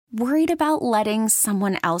Worried about letting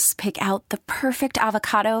someone else pick out the perfect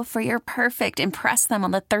avocado for your perfect impress them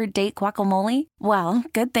on the third date guacamole? Well,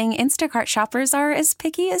 good thing Instacart shoppers are as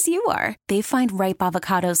picky as you are. They find ripe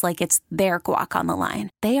avocados like it's their guac on the line.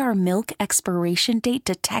 They are milk expiration date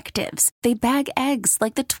detectives. They bag eggs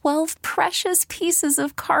like the 12 precious pieces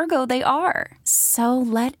of cargo they are. So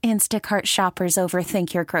let Instacart shoppers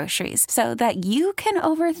overthink your groceries so that you can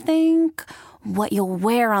overthink what you'll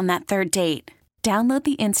wear on that third date. Download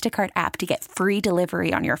the Instacart app to get free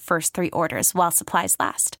delivery on your first 3 orders while supplies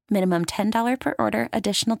last. Minimum $10 per order.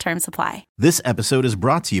 Additional terms apply. This episode is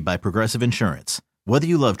brought to you by Progressive Insurance. Whether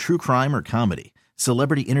you love true crime or comedy,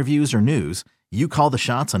 celebrity interviews or news, you call the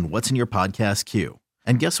shots on what's in your podcast queue.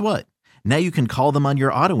 And guess what? Now you can call them on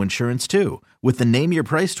your auto insurance too with the Name Your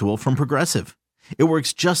Price tool from Progressive. It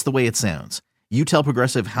works just the way it sounds. You tell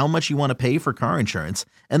Progressive how much you want to pay for car insurance,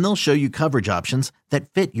 and they'll show you coverage options that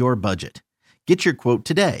fit your budget. Get your quote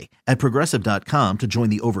today at Progressive.com to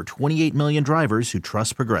join the over 28 million drivers who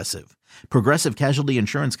trust Progressive. Progressive Casualty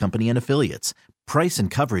Insurance Company and Affiliates. Price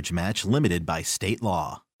and coverage match limited by state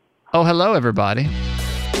law. Oh, hello, everybody.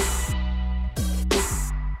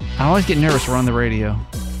 I always get nervous we're on the radio.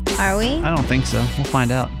 Are we? I don't think so. We'll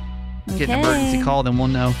find out. Get an Okay. emergency call, then we'll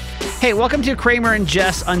know. Hey, welcome to Kramer and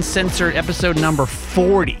Jess Uncensored, episode number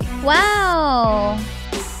 40. Wow.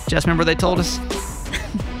 Jess, remember they told us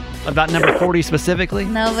about number 40 specifically?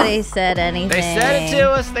 Nobody said anything. They said it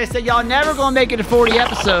to us. They said, y'all never gonna make it to 40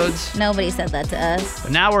 episodes. Nobody said that to us.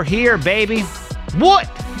 But now we're here, baby. What?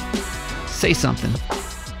 Say something.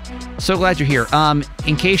 So glad you're here.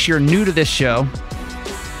 In case you're new to this show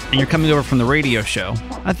and you're coming over from the radio show,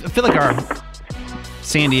 I feel like our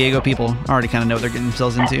San Diego people already kind of know what they're getting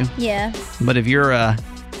themselves into. Yeah. But if you're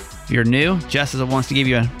new, Jess wants to give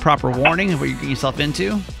you a proper warning of what you're getting yourself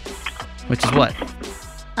into, which is what?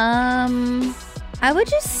 I would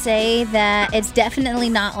just say that it's definitely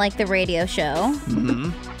not like the radio show.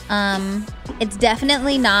 Mm-hmm. It's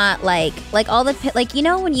definitely not like all the like, you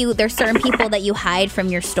know, when there's certain people that you hide from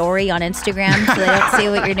your story on Instagram so they don't see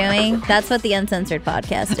what you're doing. That's what the Uncensored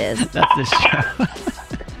podcast is. That's the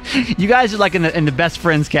show. You guys are like in the best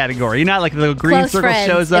friends category. You're not like the little green Close circle friends.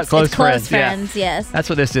 shows up. It's Close close friends. friends, Yeah. yes. That's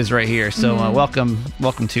what this is right here. So welcome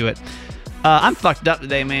to it. I'm fucked up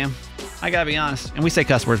today, man. I gotta be honest. And we say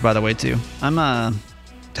cuss words, by the way, too. I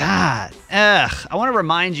want to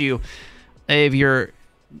remind you, if you're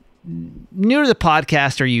new to the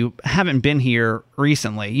podcast or you haven't been here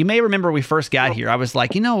recently, you may remember when we first got here, I was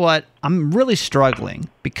like, you know what? I'm really struggling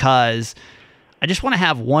because I just want to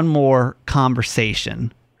have one more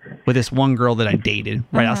conversation with this one girl that I dated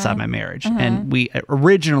right outside my marriage. And we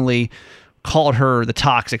originally called her the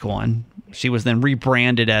toxic one. She was then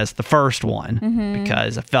rebranded as the first one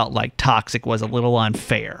because I felt like toxic was a little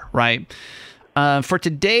unfair, right? For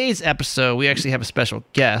today's episode, we actually have a special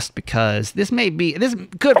guest because this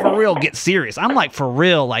could for real get serious. I'm like, for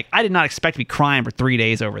real, like I did not expect to be crying for 3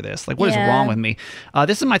 days over this. Like, what is wrong with me?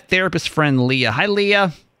 This is my therapist friend, Leah. Hi,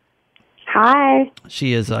 Leah. Hi.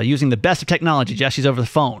 She is using the best of technology. Jess, she's over the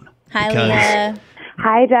phone. Hi, Leah.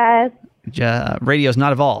 Hi, Jess. Radio's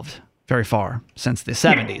not evolved very far since the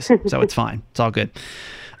 70s, so it's fine. It's all good.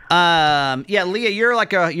 Yeah, Leah, you're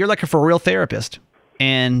like a for real therapist.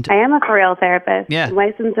 And I am a for real therapist. Yeah.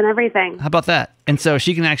 Licensed and everything. How about that? And so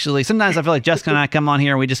she can actually, sometimes I feel like Jessica and I come on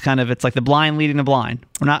here and we just it's like the blind leading the blind.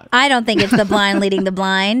 We're not. I don't think it's the blind leading the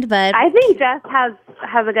blind, but I think Jess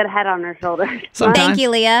has a good head on her shoulders. Sometimes. Thank you,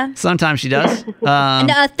 Leah. Sometimes she does. And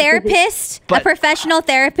a therapist, a professional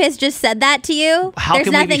therapist just said that to you. How There's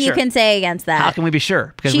can we be nothing you sure? can say against that. How can we be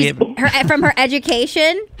sure? Because She's from her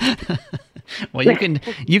education. well,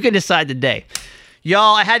 you can decide today.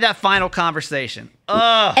 Y'all, I had that final conversation.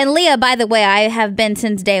 Ugh. And Leah, by the way, I have been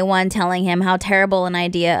since day one telling him how terrible an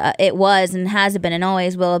idea it was and has been and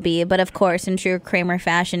always will be. But of course, in true Kramer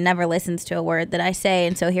fashion, never listens to a word that I say.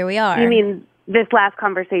 And so here we are. You mean this last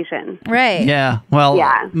conversation? Right. Yeah. Well,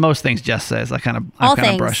 Yeah. most things Jess says, I kind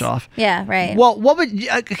of brush off. Yeah, right. Well, what would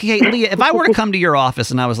okay, Leah? If I were to come to your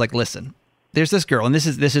office and I was like, listen, there's this girl, and this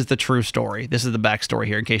is the true story. This is the backstory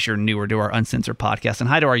here, in case you're newer to our Uncensored podcast. And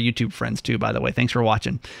hi to our YouTube friends too, by the way. Thanks for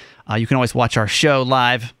watching. You can always watch our show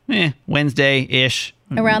live Wednesday-ish.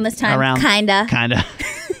 Around this time, kinda.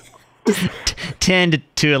 10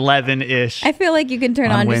 to 11-ish. I feel like you can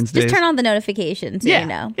turn on Wednesdays. just turn on the notifications. So Yeah. You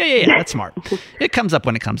know. Yeah. That's smart. It comes up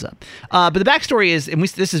when it comes up. But the backstory is, and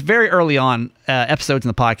this is very early on episodes in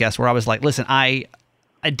the podcast where I was like, listen, I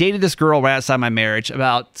dated this girl right outside my marriage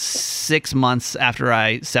about 6 months after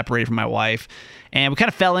I separated from my wife. And we kind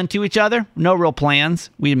of fell into each other. No real plans.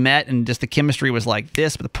 We met and just the chemistry was like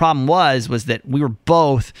this. But the problem was that we were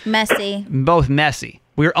both messy.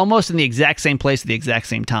 We were almost in the exact same place at the exact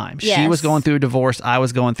same time. She Yes. was going through a divorce. I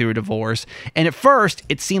was going through a divorce. And at first,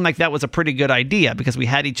 it seemed like that was a pretty good idea because we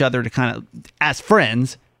had each other to kind of, as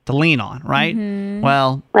friends, to lean on, right?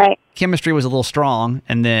 Well, Right. chemistry was a little strong,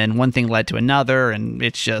 and then one thing led to another, and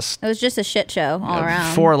it's just, It was just a shit show all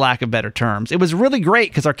around. for lack of better terms. It was really great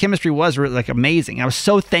because our chemistry was really, like, amazing. I was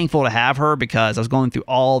so thankful to have her because I was going through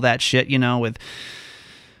all that shit, you know, with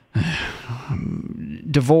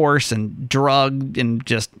divorce and drug and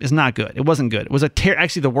just, it's not good. It wasn't good. It was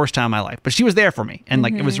actually the worst time of my life, but she was there for me, and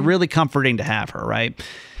like it was really comforting to have her, right?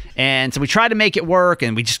 And so we tried to make it work,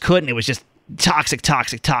 and we just couldn't. It was just toxic,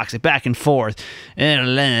 back and forth,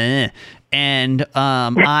 and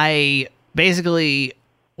I basically,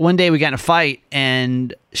 one day we got in a fight,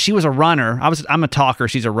 and she was a runner. I'm a talker.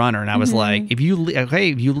 She's a runner, and I was like, if you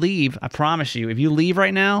leave, I promise you, if you leave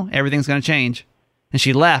right now, everything's gonna change. And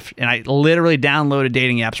she left, and I literally downloaded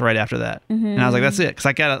dating apps right after that. And I was like, that's it. Because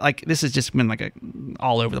I got to, like, this has just been, like,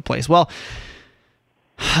 all over the place. Well,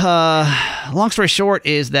 long story short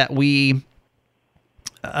is that we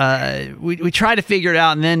tried to figure it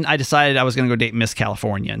out, and then I decided I was going to go date Miss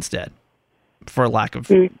California instead. For lack of,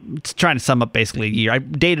 trying to sum up basically a year. I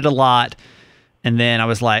dated a lot, and then I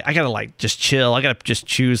was like, I got to, like, just chill. I got to just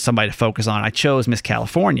choose somebody to focus on. I chose Miss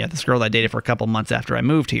California, this girl that I dated for a couple months after I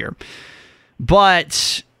moved here.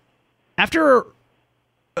 But after,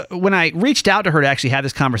 when I reached out to her to actually have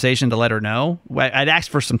this conversation to let her know, I'd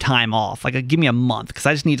asked for some time off, like give me a month, because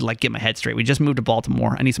I just need to like get my head straight. We just moved to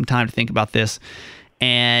Baltimore. I need some time to think about this.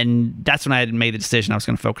 And that's when I had made the decision I was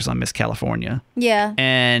going to focus on Miss California. Yeah.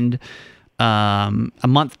 And a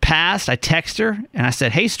month passed. I text her and I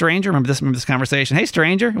said, "Hey, stranger," remember this conversation? "Hey,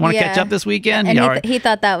 stranger, want to catch up this weekend?" And he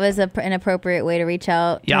thought that was an appropriate way to reach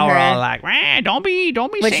out. Y'all to were her, all like, "Don't be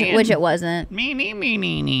saying," which it wasn't. Me.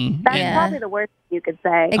 That's Yeah. probably the worst you could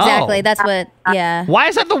say. Exactly. Oh. That's what. Yeah. Why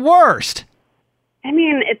is that the worst? I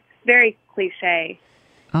mean, it's very cliche.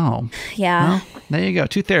 Oh, Yeah. well, there you go.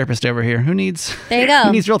 Two therapists over here. Who needs? There you go.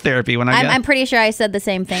 Who needs real therapy when I get? I'm pretty sure I said the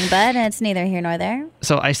same thing, but it's neither here nor there.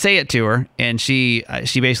 So I say it to her, and she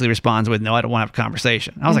basically responds with, "No, I don't want to have a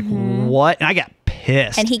conversation." I was like, "What?" And I got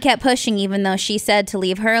pissed. And he kept pushing, even though she said to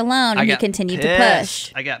leave her alone, and he continued to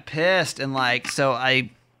push. I got pissed, and like, so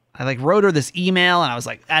I like wrote her this email, and I was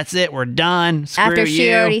like, "That's it, we're done." Screw After she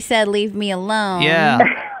you. already said, "Leave me alone." Yeah.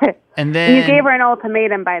 And then You gave her an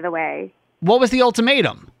ultimatum, by the way. What was the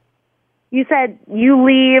ultimatum? You said you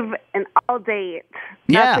leave and I'll date. That's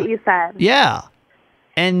Yeah. what you said. Yeah.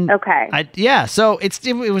 And Okay. So it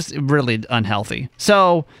was really unhealthy.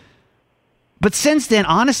 So, but since then,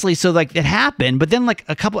 honestly, so like it happened, but then like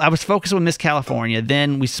I was focused on Miss California,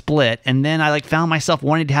 then we split, and then I like found myself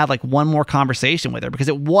wanting to have like one more conversation with her because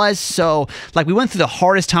it was so like we went through the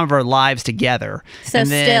hardest time of our lives together. So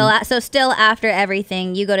and then, still after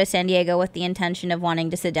everything, you go to San Diego with the intention of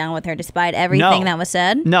wanting to sit down with her, despite everything that was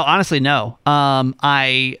said. No, honestly, no.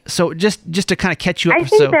 So just to kind of catch you up. I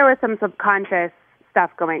think there was some subconscious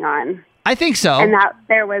stuff going on. I think so. And that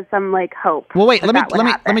there was some like hope. Well, wait. that Let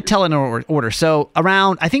me happen. tell in order. So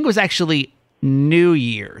around, I think it was actually New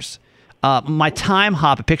Year's. My time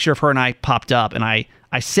hop, a picture of her and I popped up, and I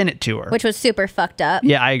sent it to her. Which was super fucked up.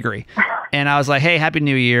 Yeah, I agree. And I was like, "Hey, Happy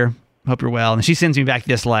New Year. Hope you're well." And she sends me back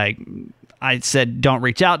this like, I said, "Don't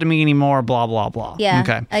reach out to me anymore." Blah blah blah. Yeah.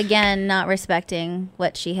 Okay. Again, not respecting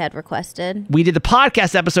what she had requested. We did the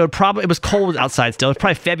podcast episode. Probably it was cold outside still. It was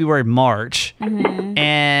probably February, March,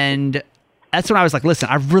 and that's when I was like, "Listen,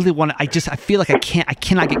 I really want to. I feel like I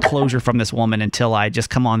cannot get closure from this woman until I just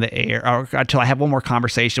come on the air or until I have one more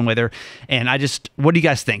conversation with her." And what do you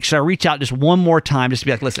guys think? Should I reach out just one more time, just to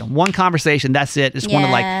be like, "Listen, one conversation, that's it. Just want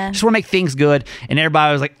to make things good." And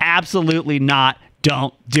everybody was like, "Absolutely not.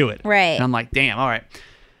 Don't do it." Right. And I'm like, "Damn, all right."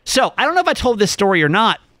 So I don't know if I told this story or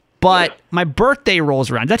not, but my birthday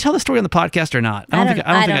rolls around. Did I tell the story on the podcast or not? I don't think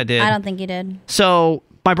I did. I don't think you did. So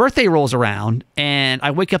my birthday rolls around, and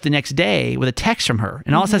I wake up the next day with a text from her,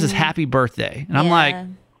 and all it says is "Happy Birthday," and I'm like,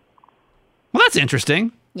 "Well, that's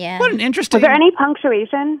interesting." Yeah. What an interesting. Was there any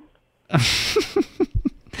punctuation?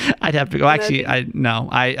 I'd have to go. Actually, I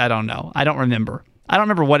don't know. I don't remember. I don't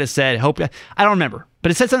remember what it said. I don't remember.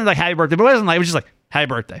 But it said something like "Happy Birthday," but it wasn't like, it was just like "Happy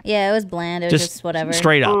Birthday." Yeah, it was bland. It was just whatever.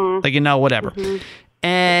 Straight up. Like, whatever.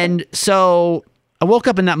 And so I woke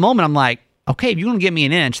up in that moment. I'm like, okay, if you're going to give me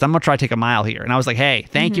an inch, then I'm going to try to take a mile here. And I was like, "Hey,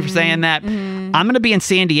 thank you for saying that. I'm going to be in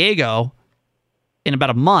San Diego in about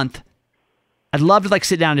a month. I'd love to like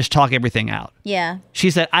sit down and just talk everything out. Yeah. She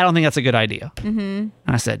said, I don't think that's a good idea. Mm-hmm. And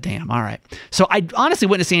I said, damn, all right. So I honestly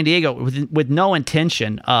went to San Diego with no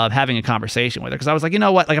intention of having a conversation with her because I was like, you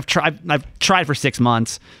know what? Like I've tried for 6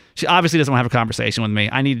 months. She obviously doesn't want to have a conversation with me.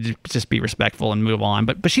 I need to just be respectful and move on.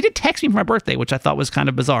 But she did text me for my birthday, which I thought was kind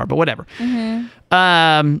of bizarre, but whatever.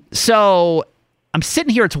 Mm-hmm. So I'm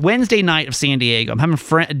sitting here. It's Wednesday night of San Diego. I'm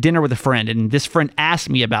having dinner with a friend, and this friend asked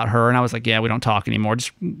me about her, and I was like, yeah, we don't talk anymore.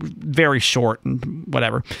 Just very short and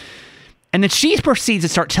whatever. And then she proceeds to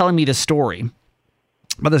start telling me this story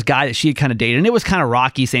about this guy that she had kind of dated, and it was kind of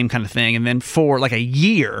rocky, same kind of thing. And then for like a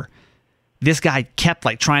year, this guy kept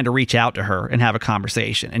like trying to reach out to her and have a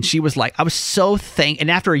conversation. And she was like, I was so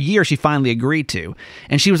and after a year, she finally agreed to.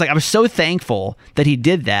 And she was like, I was so thankful that he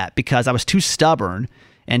did that because I was too stubborn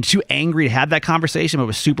and too angry to have that conversation, but it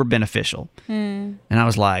was super beneficial. And I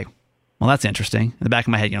was like, well, that's interesting. In the back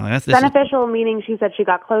of my head, you know, that's beneficial meaning she said she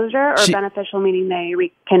got closure, or beneficial meaning they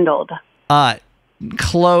rekindled?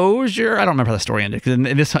 Closure. I don't remember how the story ended because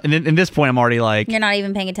in this point, I'm already like, you're not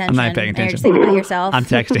even paying attention. I'm not paying attention. You're just thinking about yourself. I'm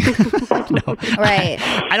texting. No, right.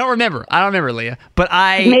 I don't remember, Leah. But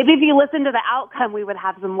maybe if you listen to the outcome, we would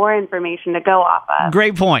have some more information to go off of.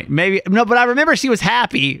 Great point. Maybe no, but I remember she was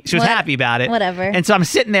happy. She was happy about it. Whatever. And so I'm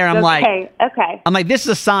sitting there. And I'm okay. I'm like, this is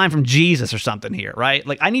a sign from Jesus or something here, right?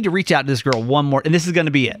 Like I need to reach out to this girl one more, and this is going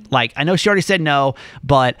to be it. Like I know she already said no,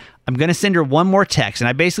 but I'm going to send her one more text. And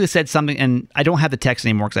I basically said something, and I don't have the text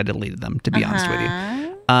anymore because I deleted them, to be honest with you.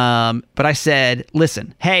 But I said,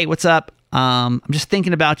 listen, hey, what's up? I'm just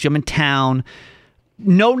thinking about you. I'm in town.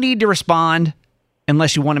 No need to respond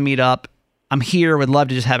unless you want to meet up. I'm here. Would love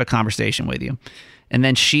to just have a conversation with you. And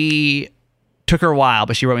then she took her a while,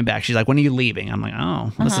 but she wrote me back. She's like, when are you leaving? I'm like,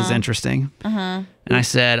 oh, this is interesting. And I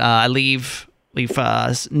said, I leave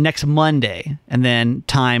next Monday. And then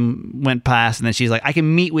time went past, and then she's like, I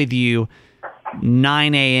can meet with you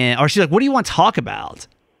 9 a.m. Or she's like, what do you want to talk about?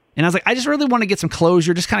 And I was like, I just really want to get some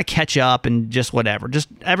closure, just kind of catch up and just whatever, just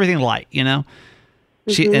everything light, you know?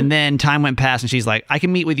 And then time went past, and she's like, I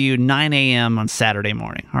can meet with you 9 a.m. on Saturday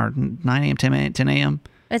morning, or 9 a.m., 10 a.m.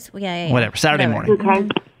 It's yeah. Whatever, Saturday morning. Okay.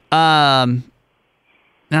 And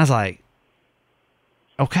I was like,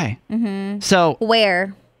 okay. So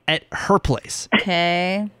Where? at her place.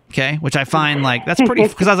 Okay. Okay, which I find like that's pretty.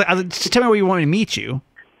 Because I was like, just tell me where you want me to meet you,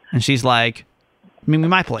 and she's like, I mean,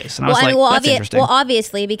 my place. And I was like, that's interesting. Well,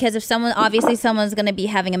 obviously, because if someone's going to be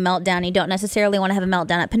having a meltdown, you don't necessarily want to have a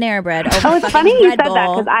meltdown at Panera Bread. Oh, it's funny you said that,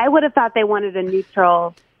 because I would have thought they wanted a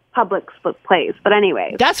neutral public place. But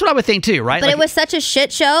anyway. That's what I would think too, right? But like, it was such a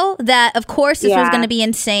shit show that, of course, this was going to be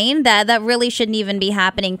insane, that really shouldn't even be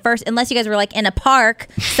happening first, unless you guys were like in a park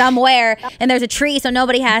somewhere and there's a tree so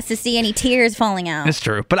nobody has to see any tears falling out. It's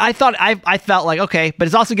true. But I thought, I felt like, okay, but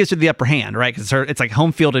it also gives her the upper hand, right? Because it's like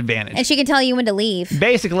home field advantage. And she can tell you when to leave.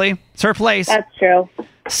 Basically, it's her place. That's true.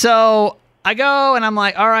 So I go and I'm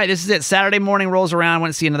like, all right, this is it. Saturday morning rolls around. I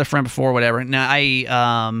want to see another friend before, whatever. Now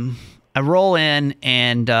I roll in,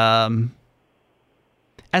 and as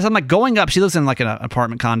I'm like going up, she lives in like an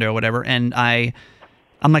apartment condo or whatever, and I'm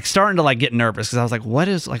like starting to like get nervous because I was like,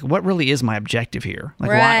 what really is my objective here?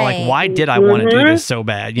 Like why did I want to do this so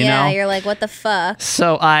bad? You know? You're like, what the fuck?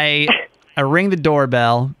 So I ring the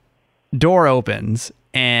doorbell, door opens,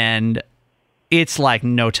 and it's like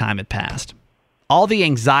no time had passed. All the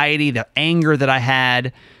anxiety, the anger that I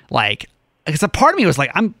had, like, because a part of me was like,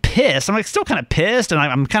 I'm pissed. I'm like still kind of pissed, and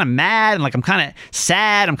I'm kind of mad, and like I'm kind of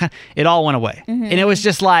sad. It all went away, and it was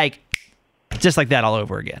just like that all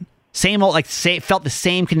over again. Same old, felt the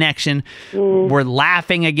same connection. We're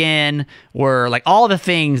laughing again. We're like all the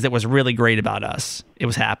things that was really great about us. It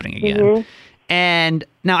was happening again. And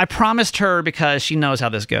now I promised her, because she knows how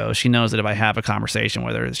this goes. She knows that if I have a conversation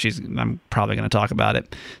with her, I'm probably going to talk about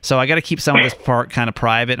it. So I got to keep some of this part kind of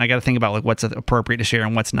private, and I got to think about like what's appropriate to share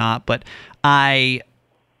and what's not. But I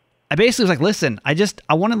basically was like, listen, I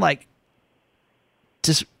want to like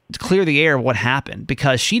just clear the air of what happened,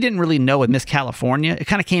 because she didn't really know with Miss California. It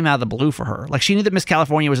kind of came out of the blue for her. Like she knew that Miss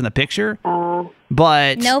California was in the picture,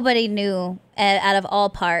 but nobody knew out of all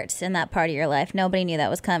parts in that part of your life. Nobody knew that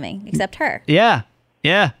was coming except her. Yeah.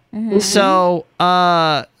 So,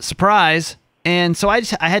 surprise. And so I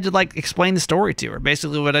had to like explain the story to her,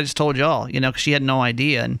 basically what I just told y'all, you know, because she had no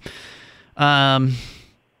idea. And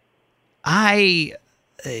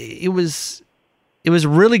it was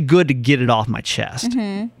really good to get it off my chest.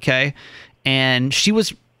 Okay. And she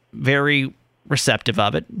was very receptive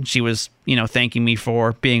of it. She was, you know, thanking me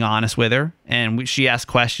for being honest with her. And she asked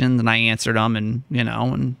questions, and I answered them, and, you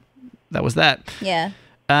know, and that was that. Yeah.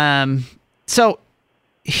 So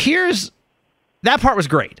that part was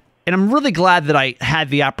great. and I'm really glad that I had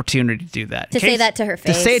the opportunity to do that. To say that to her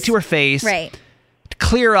face. To say it to her face. Right. To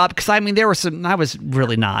clear up, because I mean, I was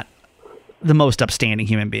really not the most upstanding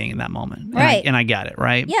human being in that moment. Right. And I got it,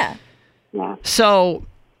 right? Yeah. Yeah. So,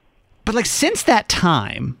 but like since that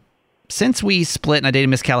time, since we split and I dated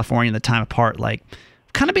Miss California and the time apart, like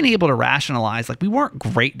I've kind of been able to rationalize, like we weren't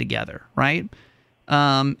great together, right?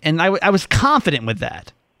 And I was confident with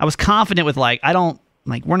that. I was confident with like,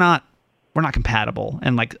 we're not compatible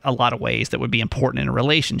in like a lot of ways that would be important in a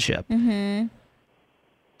relationship. Mm-hmm.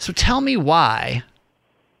 So tell me why,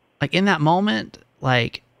 like in that moment,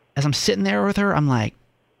 like as I'm sitting there with her, I'm like,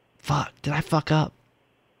 fuck, did I fuck up?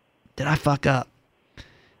 Did I fuck up?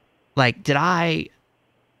 Like, did I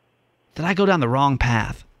go down the wrong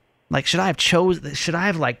path? Like, should I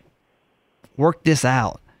have like worked this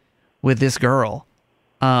out with this girl?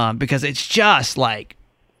 Because it's just like,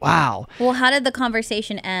 wow. Well, how did the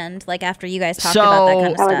conversation end? Like after you guys talked about that kind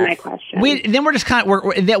of That stuff? was my question. Then we're just kind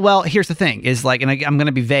of, well, here's the thing is like, and I'm going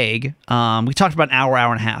to be vague. We talked about an hour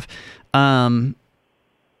and a half.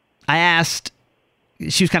 I asked,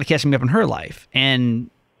 she was kind of catching me up in her life, and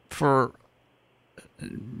for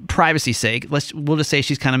privacy's sake, we'll just say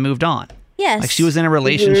she's kind of moved on. Yes. Like she was in a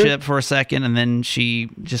relationship for a second, and then she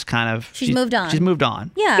just kind of She's moved on. She's moved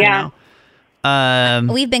on. Yeah. Yeah. You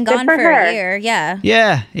know? We've been gone for for her. a year.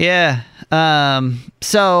 Yeah. Yeah.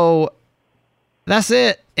 So that's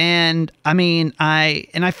it. And I mean,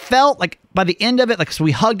 I felt like by the end of it, like so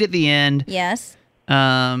we hugged at the end. Yes.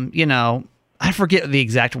 You know, I forget the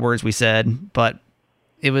exact words we said, but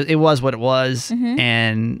it was what it was. Mm-hmm.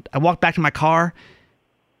 And I walked back to my car,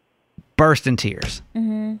 burst in tears.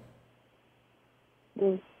 Mm-hmm.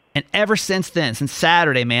 And ever since then, since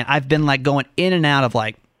Saturday, man, I've been like going in and out of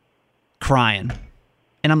like crying.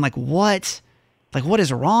 And I'm like, what? Like, what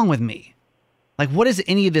is wrong with me? Like, what does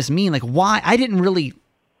any of this mean? Like, why? I didn't really,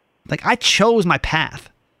 like, I chose my path.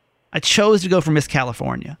 I chose to go for Miss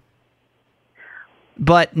California.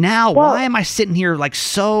 But now, why am I sitting here like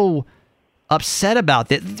so upset about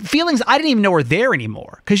this? Feelings I didn't even know were there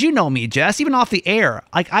anymore. Because you know me, Jess, even off the air.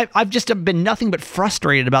 Like, I've just been nothing but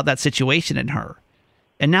frustrated about that situation in her.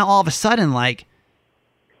 And now all of a sudden, like,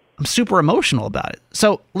 I'm super emotional about it.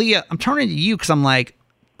 So, Leah, I'm turning to you because I'm like,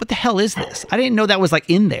 what the hell is this? I didn't know that was like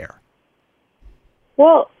in there.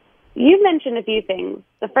 Well, you mentioned a few things.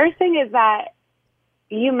 The first thing is that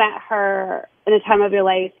you met her in a time of your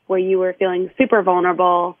life where you were feeling super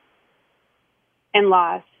vulnerable and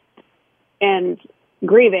lost and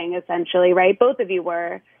grieving, essentially, right? Both of you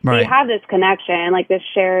were. Right. So you have this connection, like this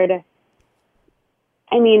shared,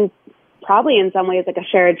 I mean, probably in some ways like a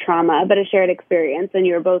shared trauma, but a shared experience, and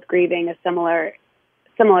you were both grieving a similar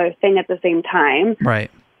thing at the same time.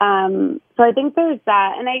 Right. So I think there's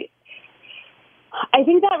that, and I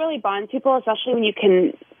think that really bonds people, especially when you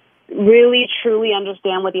can really truly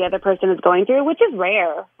understand what the other person is going through, which is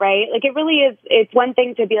rare, right? Like it really is. It's one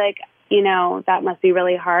thing to be like, you know, that must be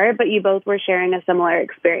really hard, but you both were sharing a similar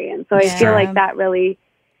experience. So I feel like that really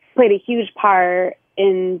played a huge part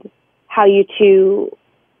in how you two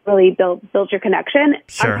really build your connection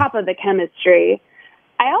on top of the chemistry.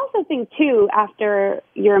 I also think too, after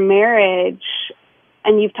your marriage,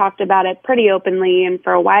 and you've talked about it pretty openly and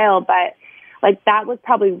for a while, but like that was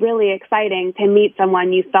probably really exciting to meet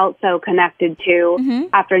someone you felt so connected to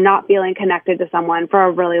after not feeling connected to someone for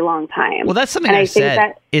a really long time. Well, that's something I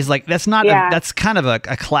said is like, that's not, that's kind of a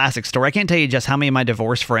classic story. I can't tell you just how many of my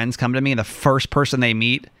divorced friends come to me and the first person they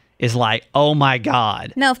meet is like, oh my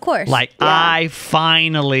God. No, of course. Like I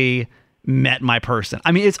finally met my person.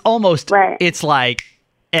 I mean, it's almost, it's like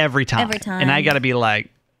every time. Every time. And I got to be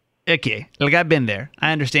like, okay, like I've been there.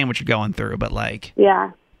 I understand what you're going through, but like.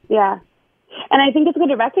 Yeah. And I think it's good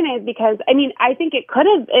to recognize because, I mean, I think it could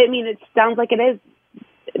have, I mean, it sounds like it is,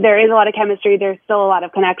 there is a lot of chemistry, there's still a lot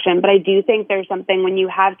of connection, but I do think there's something when you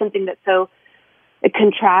have something that's so, it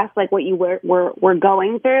contrasts like what you were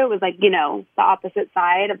going through. It was like, you know, the opposite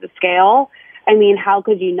side of the scale. I mean, how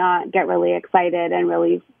could you not get really excited and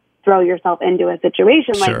really throw yourself into a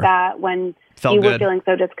situation like that when you were feeling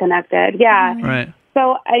so disconnected? Yeah. Right.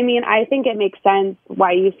 So, I mean, I think it makes sense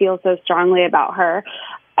why you feel so strongly about her.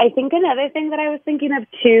 I think another thing that I was thinking of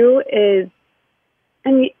too is,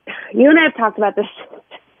 and you and I have talked about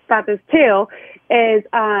this too, is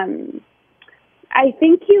I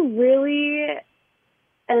think you really,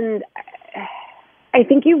 and I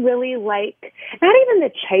think you really like, not even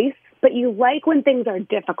the chase, but you like when things are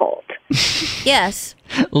difficult. Yes.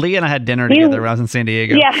 Leah and I had dinner together when I was in San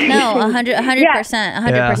Diego. Yeah. No, 100%.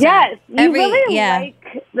 100%. Yes. You really like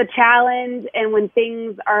the challenge and when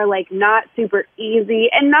things are like not super easy,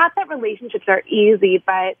 and not that relationships are easy,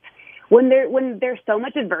 but when there's so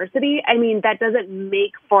much adversity, I mean, that doesn't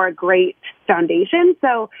make for a great foundation.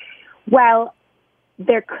 So while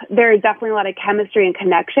there is definitely a lot of chemistry and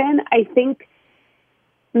connection, I think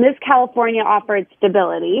Miss California offered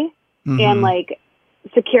stability and like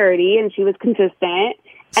security, and she was consistent.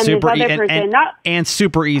 And super this other person, and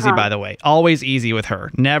super easy, by the way. Always easy with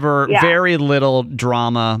her. Never, very little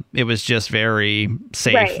drama. It was just very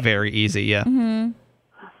safe, very easy. Yeah. Mm-hmm.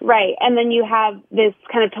 Right. And then you have this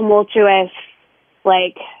kind of tumultuous,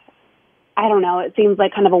 like, I don't know, it seems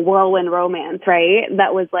like kind of a whirlwind romance, right?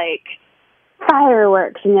 That was like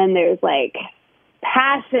fireworks, and then there's like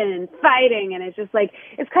passion and fighting, and it's just like,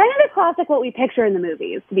 it's kind of the classic what we picture in the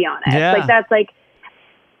movies, to be honest. Yeah. Like, that's like,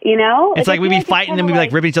 you know? It's like we'd be fighting and we'd be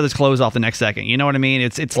like ripping each other's clothes off the next second. You know what I mean?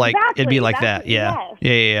 It's like, it'd be like that. Yeah. Yes.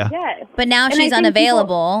 Yeah. Yes. But now And she's I think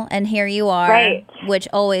unavailable, and here you are, Right. which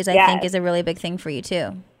always I Yes. think is a really big thing for you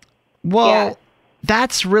too. Well,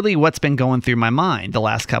 that's really what's been going through my mind the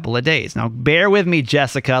last couple of days. Now, bear with me,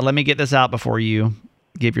 Jessica. Let me get this out before you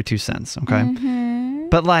give your 2 cents, okay?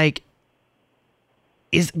 But like,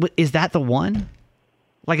 is that the one?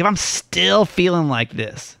 Like, if I'm still feeling like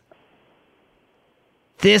this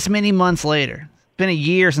many months later, it's been a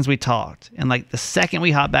year since we talked, and like the second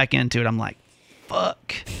we hop back into it, I'm like,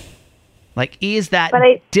 fuck. Like,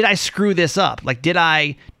 did I screw this up? Like, do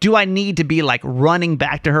I need to be like running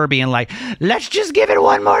back to her being like, let's just give it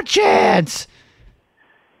one more chance?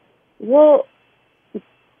 Well,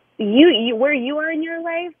 you where you are in your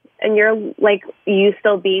life, and you're like, you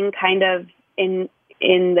still being kind of in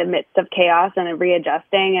the midst of chaos and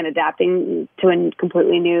readjusting and adapting to a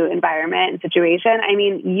completely new environment and situation. I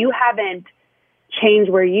mean, you haven't changed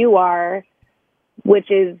where you are, which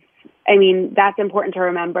is, I mean, that's important to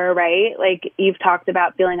remember, right? Like, you've talked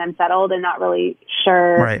about feeling unsettled and not really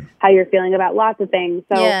sure how you're feeling about lots of things.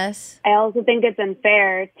 So Yes. I also think it's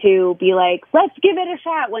unfair to be like, let's give it a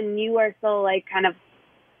shot when you are still like kind of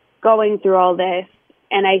going through all this.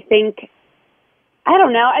 And I think, I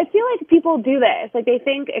don't know, I feel like people do this. Like, they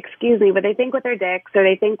think, but they think with their dicks, or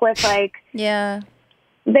they think with like, Yeah.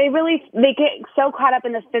 they get so caught up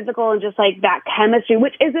in the physical and just like that chemistry,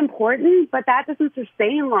 which is important, but that doesn't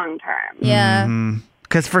sustain long term. Yeah.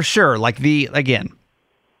 Because for sure, like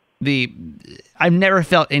I've never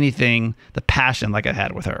felt anything, the passion like I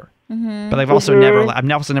had with her. But I've also never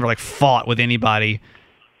like fought with anybody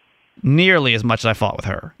nearly as much as I fought with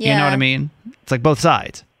her. You know Yeah. what I mean? It's like both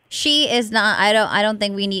sides. She is not. I don't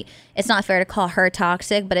think we need. It's not fair to call her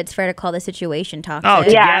toxic, but it's fair to call the situation toxic. Oh,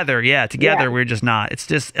 together we're just not. It's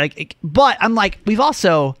just like, but I'm like, we've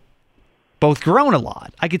also both grown a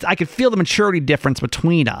lot. I could feel the maturity difference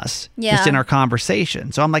between us just in our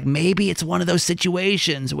conversation. So I'm like, maybe it's one of those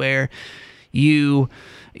situations where you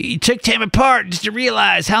took time apart just to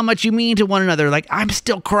realize how much you mean to one another. Like, I'm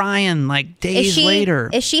still crying like days later.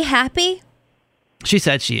 Is she happy? She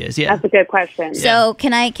said she is. Yeah. That's a good question. So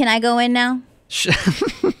can I go in now?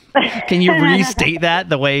 Can you restate that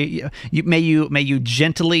the way may you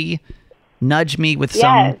gently nudge me with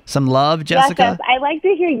some love, Jessica? Yes, I like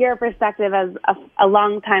to hear your perspective as a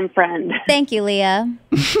longtime friend. Thank you, Leah.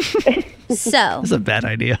 So That's a bad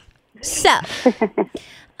idea.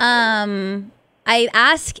 I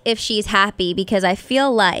ask if she's happy because I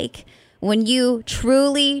feel like when you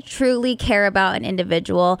truly, truly care about an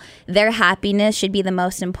individual, their happiness should be the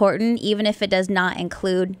most important, even if it does not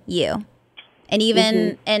include you. And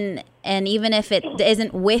even and even if it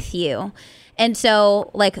isn't with you. And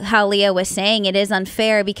so, like how Leah was saying, it is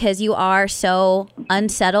unfair because you are so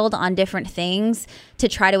unsettled on different things to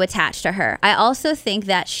try to attach to her. I also think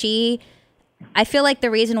that I feel like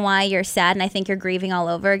the reason why you're sad, and I think you're grieving all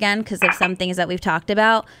over again because of some things that we've talked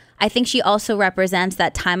about, I think she also represents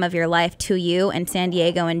that time of your life to you and San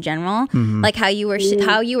Diego in general. Like how you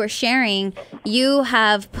were sharing, you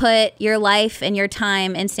have put your life and your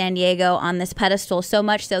time in San Diego on this pedestal so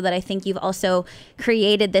much so that I think you've also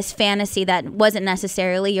created this fantasy that wasn't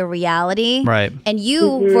necessarily your reality. Right. And you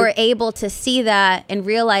were able to see that and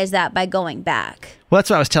realize that by going back. Well,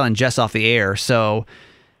 that's what I was telling Jess off the air. So,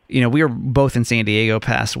 we were both in San Diego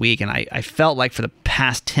past week, and I felt like for the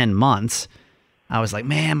past 10 months, I was like,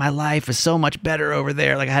 man, my life is so much better over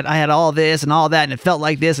there. Like I had all this and all that, and it felt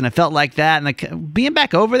like this and it felt like that. And like being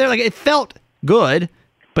back over there, like it felt good,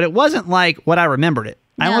 but it wasn't like what I remembered it.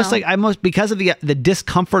 No. I almost because of the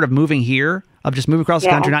discomfort of moving here, of just moving across the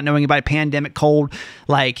country, not knowing about a pandemic, cold,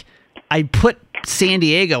 like I put San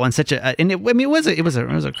Diego on such a, and it was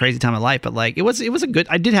a crazy time of life, but like it was a good.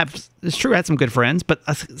 It's true, I had some good friends, but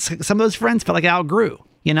some of those friends felt like I outgrew.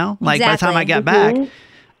 Like by the time I got back.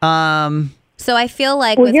 So I feel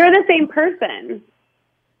like you're the same person.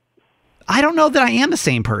 I don't know that I am the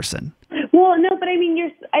same person. Well, no, but I mean,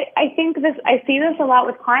 I think I see this a lot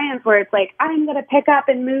with clients where it's like, I'm going to pick up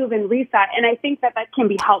and move and reset. And I think that can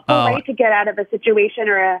be helpful, right? To get out of a situation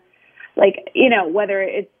or whether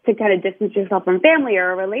it's to kind of distance yourself from family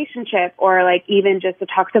or a relationship or like even just a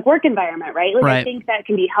toxic work environment, right? Like, I think that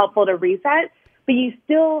can be helpful to reset, but you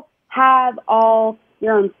still have all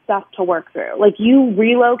your own stuff to work through. Like, you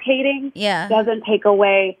relocating doesn't take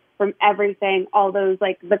away from everything, all those,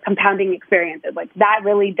 like, the compounding experiences. Like, that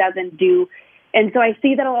really doesn't do. And so I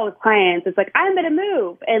see that a lot with clients. It's like, I'm going to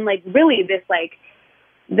move. And, like, really this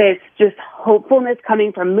just hopefulness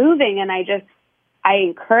coming from moving. And I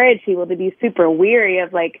encourage people to be super weary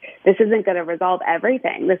of, like, this isn't going to resolve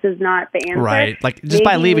everything. This is not the answer. Right. Like, just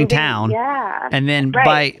by leaving town. Yeah. And then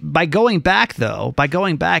by going back, though,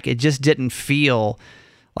 it just didn't feel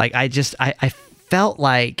like I felt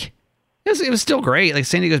like it was still great. Like,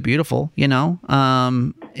 San Diego's beautiful, but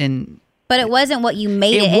it wasn't what you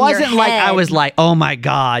made it in your head. It wasn't like I was like, oh my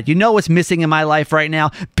God, you know what's missing in my life right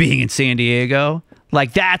now? Being in San Diego.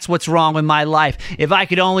 Like, that's what's wrong with my life. If I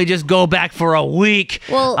could only just go back for a week,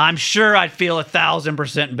 I'm sure I'd feel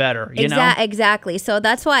 1,000% better, you know? Exactly. So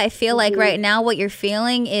that's why I feel like right now what you're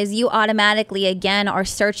feeling is you automatically, again, are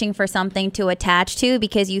searching for something to attach to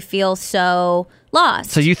because you feel so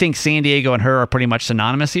lost. So you think San Diego and her are pretty much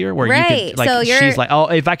synonymous here? Where you could, like, so she's like, oh,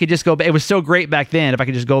 if I could just go back, it was so great back then. If I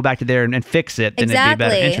could just go back to there and fix it, then it'd be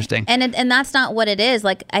better. Interesting. And that's not what it is.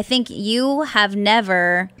 Like, I think you have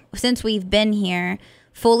never, since we've been here,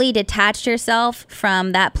 fully detached yourself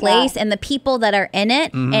from that place and the people that are in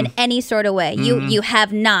it in any sort of way. You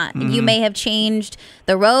have not. You may have changed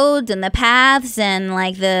the roads and the paths and,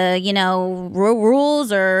 like, the,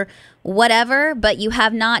 rules or whatever, but you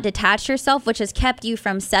have not detached yourself, which has kept you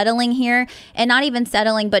from settling here, and not even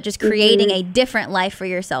settling, but just creating a different life for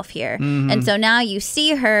yourself here. And so now you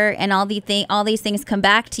see her and all these things come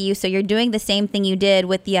back to you. So you're doing the same thing you did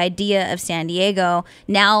with the idea of San Diego,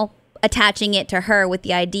 now attaching it to her with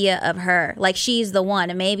the idea of her. Like, she's the one,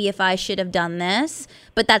 and maybe if I should have done this,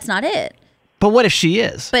 but that's not it. But what if she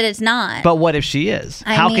is? But it's not. But what if she is?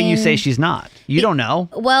 How can you say she's not? You don't know.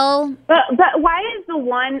 Well, but why is the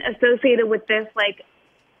one associated with this, like,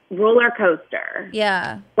 roller coaster?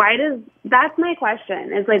 Yeah. That's my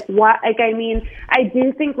question. It's like, what? Like, I mean, I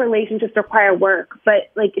do think relationships require work,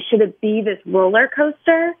 but, like, should it be this roller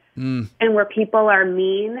coaster and where people are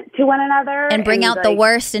mean to one another and bring out the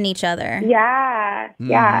worst in each other? Yeah.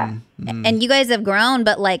 Yeah. And you guys have grown,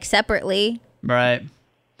 but, like, separately. Right.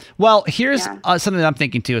 Well, here's something that I'm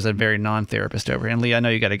thinking, too, as a very non-therapist over here. And Leah, I know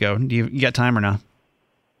you got to go. You got time or no? I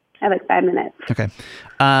have like 5 minutes. Okay.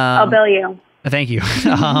 I'll bill you. Thank you.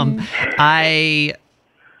 I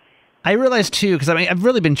realized, too, because I mean, I've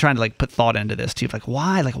really been trying to, like, put thought into this, too. Like,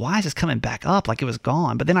 why is this coming back up? Like, it was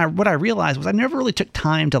gone. But then what I realized was I never really took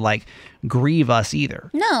time to, like, grieve us either.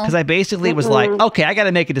 No. Because I basically was like, okay, I got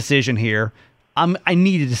to make a decision here. I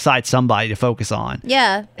need to decide somebody to focus on.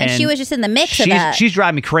 Yeah, and she was just in the mix of that. She's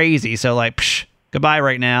driving me crazy. So, like, goodbye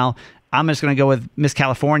right now. I'm just going to go with Miss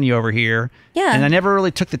California over here. Yeah. And I never really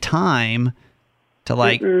took the time to,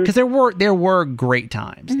 like, because there were great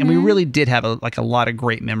times, and we really did have a lot of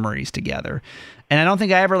great memories together. And I don't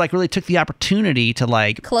think I ever, like, really took the opportunity to,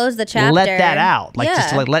 like, close the chapter, let that out, like, just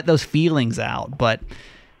to, like, let those feelings out. But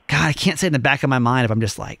God, I can't say in the back of my mind if I'm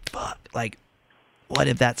just like, fuck, like, what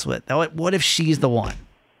if that's what if she's the one?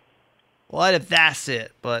 What if that's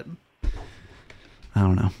it? But I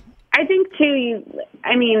don't know. I think too,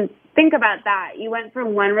 think about that. You went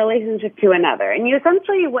from one relationship to another, and you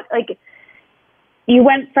essentially you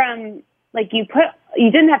went from, like, you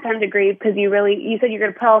didn't have time to grieve because you said you're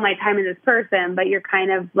going to put all my time in this person, but you're kind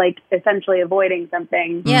of, like, essentially avoiding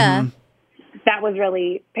something. Yeah. That was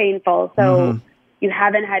really painful. So you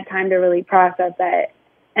haven't had time to really process it.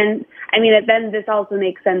 And I mean, then this also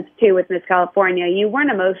makes sense too with Miss California. You weren't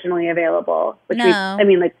emotionally available, which you can't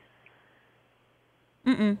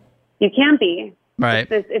be. Right.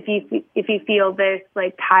 If you feel this,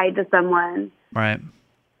 like, tied to someone. Right.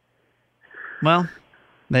 Well,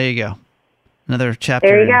 there you go. Another chapter.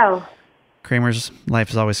 There you go. Kramer's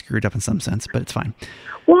life is always screwed up in some sense, but it's fine.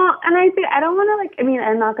 Well, and I think I don't want to,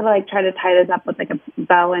 I'm not going to, like, try to tie this up with, like, a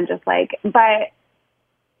bow and just, like, but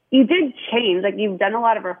you did change. Like, you've done a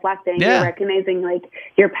lot of reflecting. Yeah. You're recognizing, like,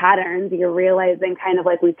 your patterns. You're realizing, kind of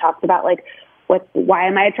like we've talked about, like, why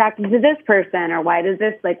am I attracted to this person? Or why do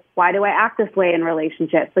I act this way in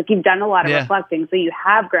relationships? Like, you've done a lot of reflecting. So you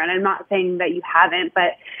have grown. I'm not saying that you haven't,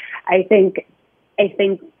 but I think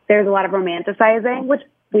there's a lot of romanticizing, which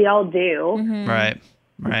we all do. Mm-hmm. Right.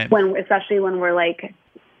 Especially when we're, like,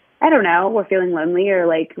 I don't know, we're feeling lonely, or,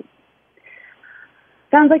 like,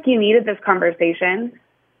 sounds like you needed this conversation.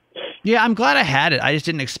 Yeah, I'm glad I had it. I just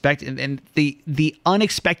didn't expect it. And the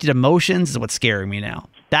unexpected emotions is what's scaring me now.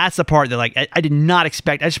 That's the part that, like, I did not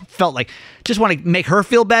expect. I just felt like, just want to make her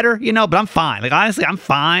feel better, but I'm fine. Like, honestly, I'm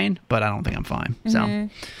fine, but I don't think I'm fine. So, all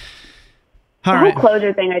The right. whole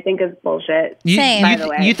closure thing, I think, is bullshit. Same. by the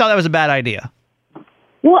way. You thought that was a bad idea.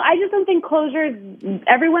 Well, I just don't think closure,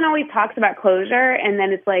 everyone always talks about closure, and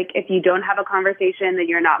then it's like, if you don't have a conversation, then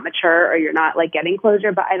you're not mature or you're not, like, getting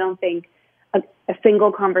closure. But I don't think a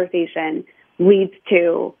single conversation leads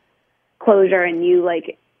to closure and you,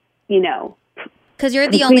 like, Because you're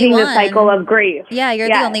the only completing one. the cycle of grief. Yeah, you're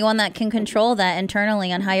Yes. the only one that can control that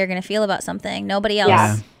internally on how you're going to feel about something. Nobody else.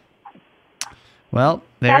 Yeah. Well,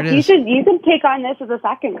 there Yes, it is. You should take on this as a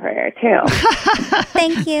second career, too.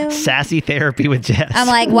 Thank you. Sassy therapy with Jess. I'm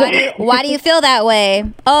like, why do you feel that way?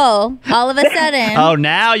 Oh, all of a sudden. Oh,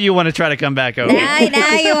 now you want to try to come back over. Now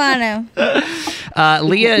you want to.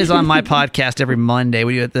 Leah is on my podcast every Monday.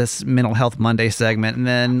 We do this Mental Health Monday segment. And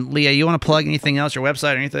then, Leah, you want to plug anything else, your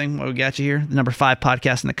website or anything? What we got you here? The number 5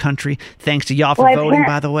 podcast in the country. Thanks to y'all for Well, voting,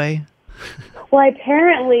 by the way. Well,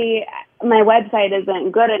 apparently my website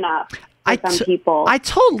isn't good enough for some people. I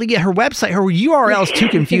told Leah her website, her URL is too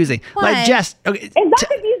confusing. Why? Like, Jess, okay, It's not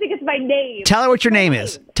confusing. It's my name. tell her what your name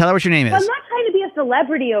is. Tell her what your name I'm is. not trying to be a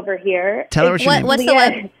celebrity over here. Tell her what your name What's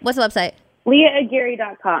is. what's the website?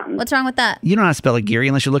 LeahAguirre.com. What's wrong with that? You don't know how to spell Aguirre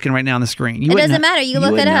unless you're looking right now on the screen. You It wouldn't doesn't know- matter. You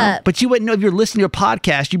look wouldn't it know. up. But you wouldn't know if you're listening to a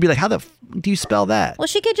podcast. You'd be like, how the do you spell that? Well,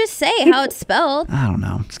 she could just say how it's spelled. I don't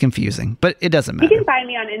know. It's confusing, but it doesn't You matter. can find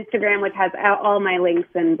me on Instagram, which has all my links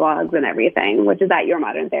and blogs and everything, which is at Your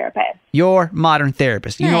Modern Therapist. Your modern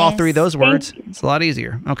therapist. You know all Nice. 3 of those words. It's a lot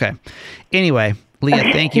easier. Okay. Anyway,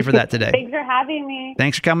 Leah, thank you for that today. Thanks for having me.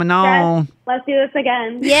 Thanks for coming on. Jess, let's do this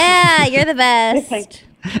again. Yeah, you're the best.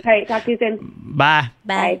 All right, talk to you soon. Bye.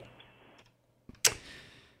 Bye.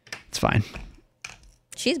 It's fine.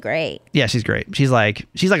 She's great. Yeah, she's great. She's like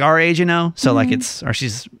our age, So Mm-hmm. like or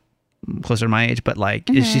she's closer to my age, but like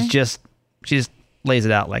she just lays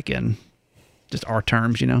it out like in just our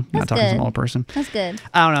terms, not That's talking to good. some old person. That's good.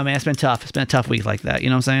 I don't know, man. It's been tough. It's been a tough week like that. You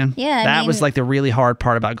know what I'm saying? Yeah, I that mean- was like the really hard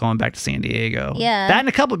part about going back to San Diego. Yeah. That and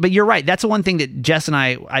a couple, but you're right. That's the one thing that Jess and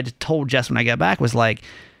I just told Jess when I got back was like,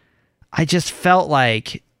 I just felt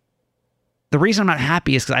like the reason I'm not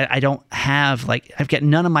happy is because I don't have, like, I've got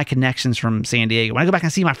none of my connections from San Diego. When I go back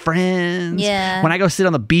and see my friends, Yeah. when I go sit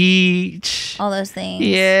on the beach, All those things.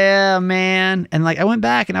 yeah, man. And like, I went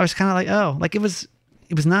back and I was kind of like, oh, like it was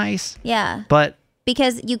nice, Yeah. but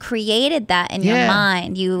Because you created that in your Yeah.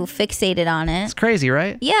 mind. You fixated on it. it's crazy,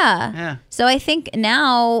 right? Yeah. Yeah. So I think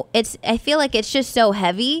now I feel like it's just so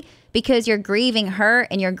heavy because you're grieving her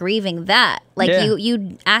and you're grieving that. Like Yeah.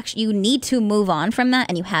 you need to move on from that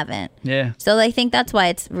and you haven't. Yeah. So I think that's why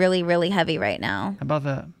it's really, really heavy right now. How about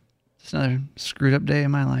that? It's another screwed up day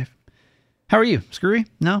in my life. How are you? Screwy?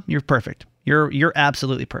 No, you're perfect. You're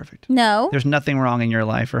absolutely perfect. No. There's nothing wrong in your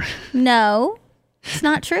life. Or No. It's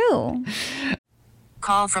not true.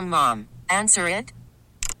 Call from mom. Answer it.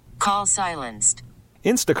 Call silenced.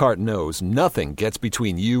 Instacart knows nothing gets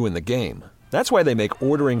between you and the game. That's why they make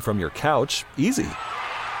ordering from your couch easy.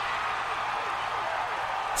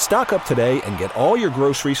 Stock up today and get all your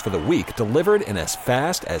groceries for the week delivered in as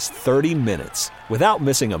fast as 30 minutes without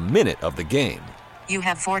missing a minute of the game. You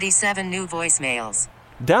have 47 new voicemails.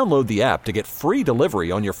 Download the app to get free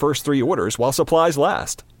delivery on your first 3 orders while supplies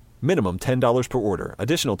last. Minimum $10 per order.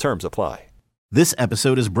 Additional terms apply. This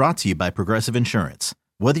episode is brought to you by Progressive Insurance.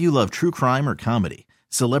 Whether you love true crime or comedy,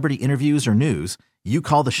 celebrity interviews or news, you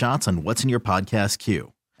call the shots on what's in your podcast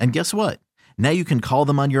queue. And guess what? Now you can call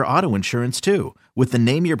them on your auto insurance too with the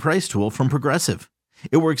Name Your Price tool from Progressive.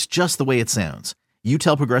 It works just the way it sounds. You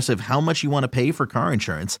tell Progressive how much you want to pay for car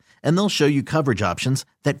insurance, and they'll show you coverage options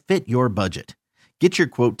that fit your budget. Get your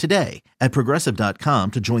quote today at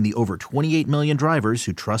Progressive.com to join the over 28 million drivers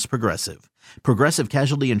who trust Progressive. Progressive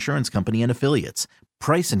Casualty Insurance Company and Affiliates.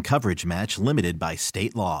 Price and coverage match limited by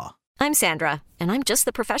state law. I'm Sandra, and I'm just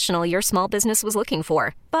the professional your small business was looking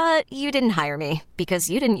for. But you didn't hire me because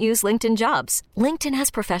you didn't use LinkedIn Jobs. LinkedIn has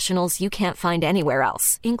professionals you can't find anywhere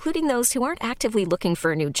else, including those who aren't actively looking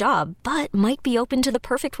for a new job, but might be open to the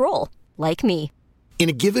perfect role, like me. In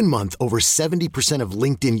a given month, over 70% of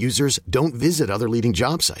LinkedIn users don't visit other leading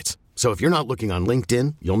job sites. So if you're not looking on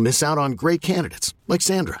LinkedIn, you'll miss out on great candidates like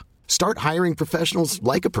Sandra. Start hiring professionals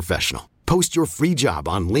like a professional. Post your free job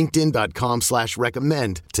on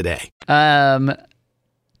linkedin.com/recommend today.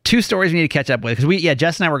 2 stories we need to catch up with because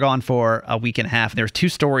Jess and I were gone for a week and a half. And there was 2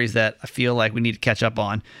 stories that I feel like we need to catch up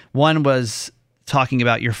on. One was talking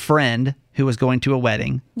about your friend who was going to a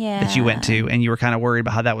wedding that you went to, and you were kind of worried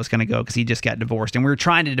about how that was going to go because he just got divorced. And we were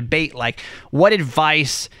trying to debate, like, what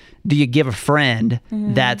advice do you give a friend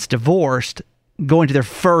that's divorced going to their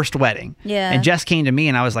first wedding? Yeah. And Jess came to me,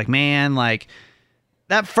 and I was like, man, like,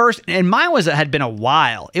 that first, and mine had been a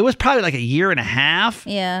while. It was probably like a year and a half.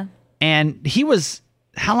 Yeah. And he was,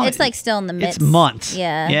 how long? It's like still in the midst. It's months.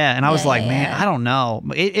 Yeah. Yeah. And I was like, man, I don't know.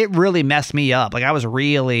 It really messed me up. Like, I was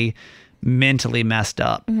really mentally messed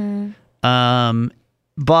up.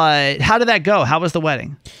 But how did that go? How was the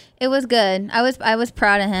wedding? It was good. I was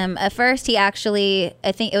proud of him. At first, he actually,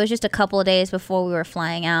 I think it was just a couple of days before we were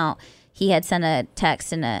flying out, he had sent a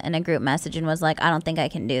text in a group message and was like, I don't think I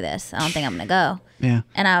can do this. I don't think I'm going to go. Yeah.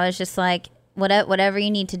 And I was just like, whatever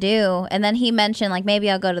you need to do. And then he mentioned, like,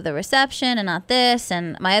 maybe I'll go to the reception and not this.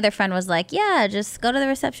 And my other friend was like, yeah, just go to the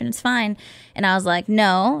reception. It's fine. And I was like,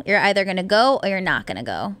 no, you're either going to go or you're not going to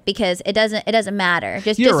go, because it doesn't matter.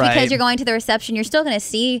 Just right. because you're going to the reception, you're still going to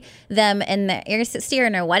see them you're going to see her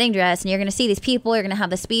in her wedding dress, and you're going to see these people. You're going to have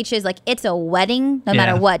the speeches. Like, it's a wedding no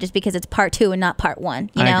matter what, just because it's part 2 and not part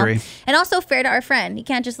 1. You know? I agree. And also fair to our friend. You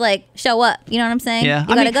can't just like show up. You know what I'm saying? Yeah.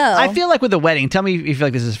 You got to go. I feel like with the wedding, tell me if you feel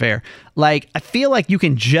like this is fair. Like, I feel like you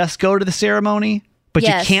can just go to the ceremony, but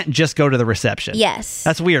Yes. you can't just go to the reception. Yes.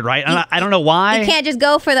 That's weird, right? I don't know why. You can't just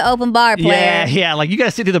go for the open bar player. Yeah. Like, you got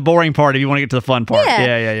to sit through the boring part if you want to get to the fun part.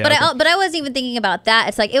 Yeah. But I wasn't even thinking about that.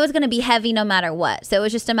 It's like, it was going to be heavy no matter what. So it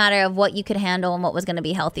was just a matter of what you could handle and what was going to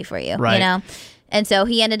be healthy for you. Right. You know? And so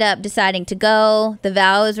he ended up deciding to go. The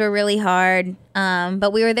vows were really hard,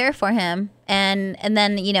 but we were there for him. And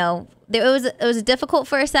then, you know, it was difficult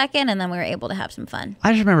for a second, and then we were able to have some fun.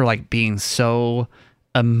 I just remember, like, being so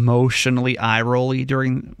emotionally eye-rolly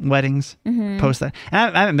during weddings post that.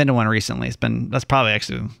 And I haven't been to one recently. That's probably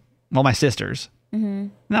actually, well, my sister's.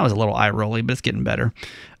 And that was a little eye-rolly, but it's getting better.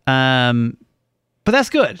 But that's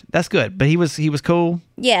good. But he was cool.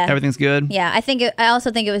 Yeah. Everything's good. Yeah. I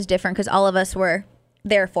also think it was different because all of us were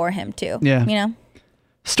there for him too. Yeah. You know?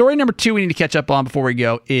 Story number 2 we need to catch up on before we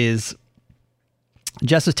go is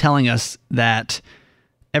Jess was telling us that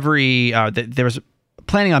that there was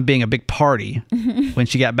planning on being a big party when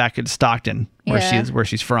she got back to Stockton, where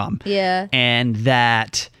she's from. Yeah. And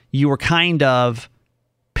that you were kind of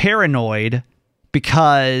paranoid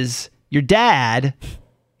because your dad's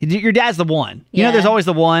the one. You know, there's always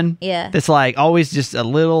the one that's like always just a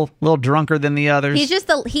little drunker than the others.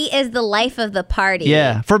 He is the life of the party.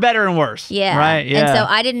 Yeah, for better and worse. Yeah. Right? Yeah. And so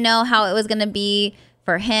I didn't know how it was going to be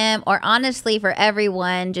for him, or honestly for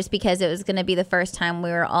everyone, just because it was going to be the first time we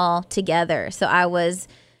were all together. So I was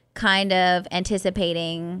kind of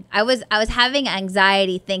anticipating. I was having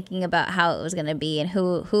anxiety thinking about how it was going to be and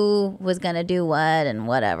who was going to do what and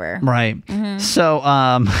whatever. Right. So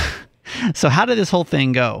so how did this whole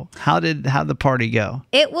thing go? How'd the party go?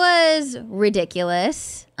 It was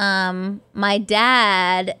ridiculous. My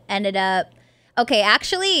dad ended up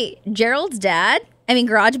actually Gerald's dad,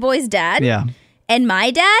 Garage Boy's dad. Yeah. And my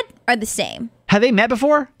dad are the same. Have they met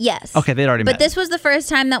before? Yes. Okay, they'd already met. But this was the first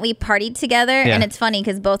time that we partied together. Yeah. And it's funny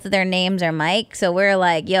because both of their names are Mike. So we're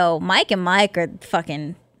like, yo, Mike and Mike are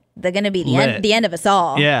they're going to be the end of us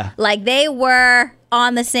all. Yeah. Like, they were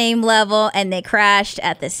on the same level and they crashed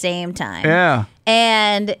at the same time. Yeah.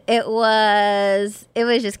 And it was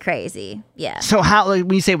just crazy. Yeah. So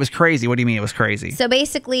when you say it was crazy, what do you mean it was crazy? So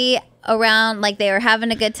basically, around, like, they were having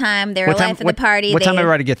a good time. They were life of the party. What time did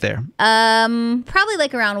everybody get there? Probably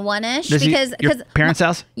like around 1-ish. Because your parents'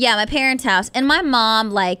 house? Yeah, my parents' house. And my mom,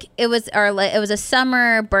 like, it was a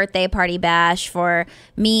summer birthday party bash for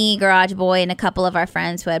me, Garage Boy, and a couple of our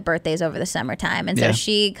friends who had birthdays over the summertime. And so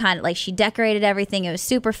she kind of, like, she decorated everything. It was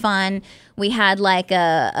super fun. We had like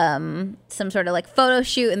some sort of like photo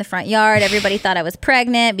shoot in the front yard. Everybody thought I was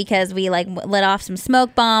pregnant because we like let off some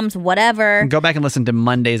smoke bombs, whatever. Go back and listen to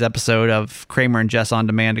Monday's episode of Kramer and Jess on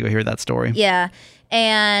Demand to go hear that story. Yeah.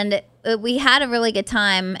 And we had a really good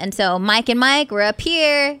time. And so Mike and Mike were up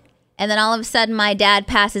here. And then all of a sudden my dad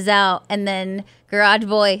passes out. And then Garage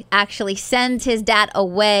Boy actually sends his dad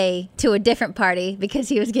away to a different party because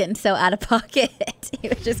he was getting so out of pocket. He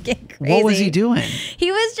was just getting crazy. What was he doing?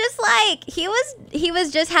 He was just like, he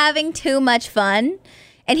was just having too much fun.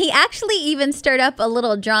 And he actually even stirred up a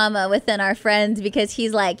little drama within our friends because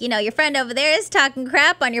he's like, your friend over there is talking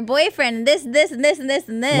crap on your boyfriend and this, and this, and this, and this,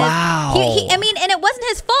 and this. Wow. And it wasn't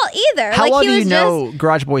his fault either. How well do you know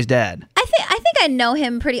Garage Boy's dad? I think I know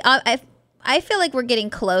him pretty. I feel like we're getting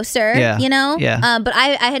closer, Yeah. you know? Yeah. But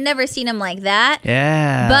I had never seen him like that.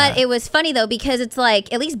 Yeah. But it was funny, though, because it's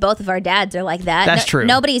like, at least both of our dads are like that. That's true.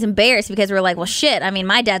 Nobody's embarrassed because we're like, well, shit. I mean,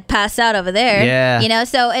 my dad passed out over there. Yeah. You know?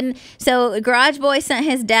 So Garage Boy sent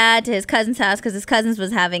his dad to his cousin's house because his cousins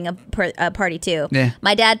was having a party, too. Yeah.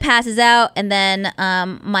 My dad passes out, and then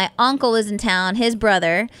my uncle was in town. His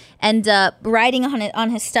brother ended up riding on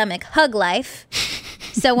his stomach, hug life.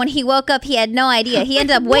 So when he woke up, he had no idea. He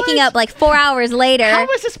ended up waking up like 4 hours later. How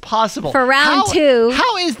is this possible? For round 2.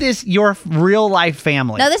 How is this your real life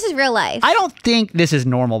family? No, this is real life. I don't think this is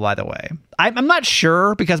normal, by the way. I'm not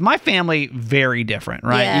sure because my family very different,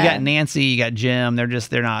 right? Yeah. You got Nancy, you got Jim. They're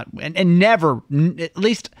not, and never, at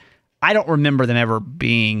least I don't remember them ever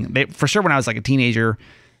being, for sure when I was like a teenager,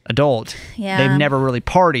 adult, Yeah. they've never really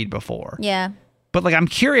partied before. Yeah. But like, I'm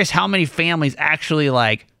curious how many families actually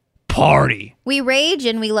like party. We rage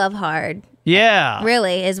and we love hard. Yeah.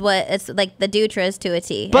 Really is what it's like. The Dutras to a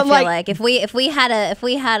T. But I feel like- like if we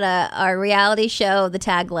had our reality show, the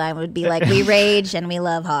tagline would be like, we rage and we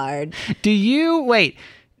love hard. Do you wait?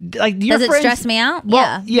 Like, your Does it friends, stress me out?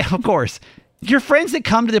 Well, yeah, of course. Your friends that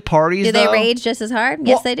come to the parties, Do they though, rage just as hard?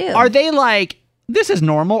 Yes, well, they do. Are they like, this is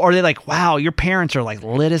normal? Or are they like, wow, your parents are like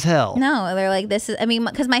lit as hell? No, they're like, this is, I mean,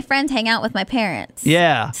 because my friends hang out with my parents.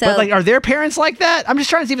 Yeah. So- but like, are their parents like that? I'm just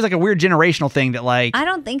trying to see if it's like a weird generational thing that like, I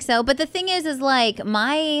don't think so. But the thing is like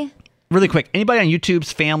really quick, anybody on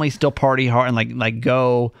YouTube's family still party hard and like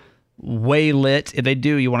go way lit? If they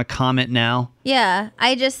do, you want to comment now? yeah,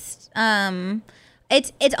 I just,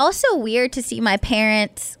 it's also weird to see my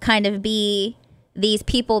parents kind of be these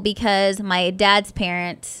people because my dad's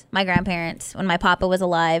parents, my grandparents, when my papa was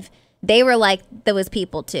alive, they were like those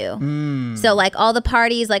people too. So like all the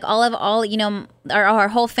parties, like all you know, our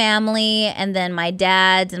whole family, and then my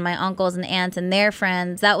dad's and my uncles and aunts and their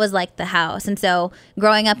friends, that was like the house. And so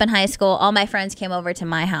growing up in high school, all my friends came over to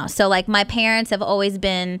my house. So like my parents have always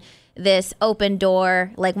been this open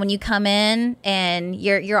door, like when you come in and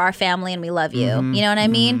you're our family and we love you. You know what I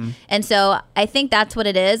mean? And so I think that's what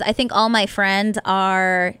it is. I think all my friends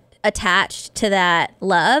are attached to that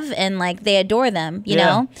love and like they adore them, you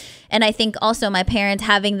know? And I think also my parents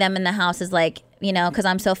having them in the house is like, you know, because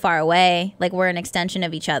I'm so far away, like we're an extension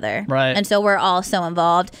of each other. Right. And so we're all so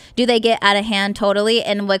involved. Do they get out of hand? Totally.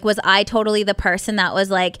 And like, was I totally the person that was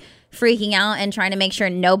like freaking out and trying to make sure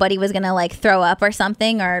nobody was going to like throw up or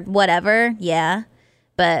something or whatever? Yeah.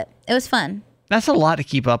 But it was fun. That's a lot to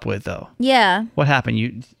keep up with, though. Yeah. What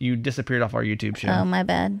happened? You disappeared off our YouTube show. Oh, my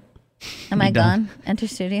bad. Am I done? gone? Enter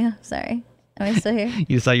studio. Sorry. Am I still here?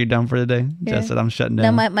 You decided you're done for the day? Yeah. Just said I'm shutting No,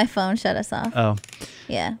 down. my phone shut us off. Oh.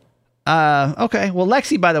 Yeah. Okay. Well,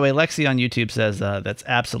 Lexi, by the way, Lexi on YouTube says that's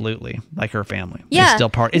absolutely like her family. Yeah. She's still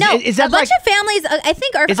part. Is, no, is that a bunch like, of families, I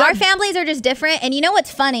think Is our that- families are just different. And you know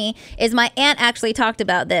what's funny is my aunt actually talked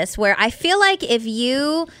about this, where I feel like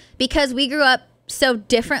because we grew up so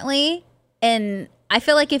differently, and I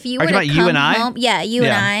feel like if you Are were you to talking about come you and I? home, yeah, you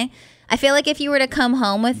Yeah. and I feel like if you were to come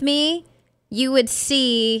home with me, you would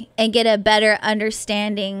see and get a better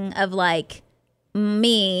understanding of like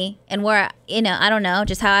me and where, you know, I don't know,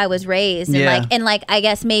 just how I was raised and Yeah. like I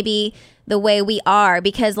guess maybe the way we are,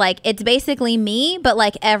 because like it's basically me but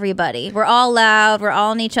like everybody, we're all loud, we're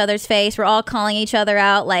all in each other's face, we're all calling each other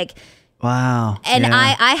out, like, wow. and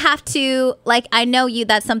yeah. I have to, like, I know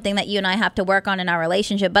that's something that you and I have to work on in our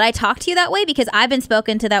relationship, but I talk to you that way because I've been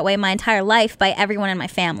spoken to that way my entire life by everyone in my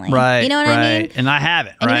family. Right. You know what right. I mean? And I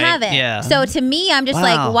haven't. And right? you haven't. Yeah. So to me, I'm just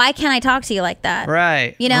Wow. like, why can't I talk to you like that?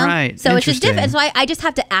 Right. You know? Right. So it's just different. Interesting. So I just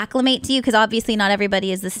have to acclimate to you because obviously not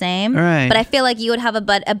everybody is the same. Right. But I feel like you would have a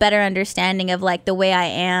better understanding of like the way I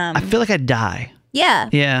am. I feel like I'd die. Yeah.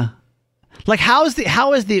 Yeah. Like how is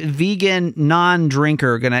the vegan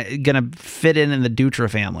non-drinker gonna fit in the Dutra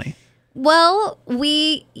family? Well,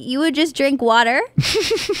 you would just drink water.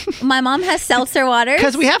 My mom has seltzer water.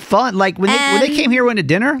 Because we have fun. Like when they And- came here, went to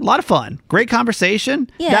dinner, a lot of fun, great conversation.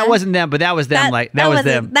 Yeah. That wasn't them, but that was them. That was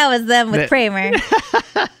them. That was them with That- Kramer.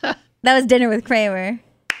 That was dinner with Kramer.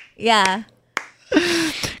 Yeah.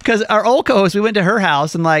 Because our old co-host, we went to her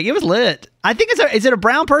house and like it was lit. I think is it a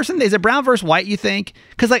brown person? Is it brown versus white? You think?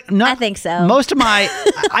 Because like I think so. Most of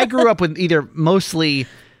I grew up with either mostly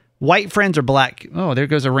white friends or black. Oh, there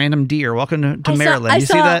goes a random deer. Welcome to Maryland. You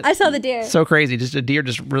see that? I saw the deer. So crazy. Just a deer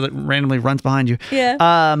just really randomly runs behind you. Yeah.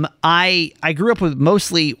 I grew up with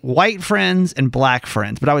mostly white friends and black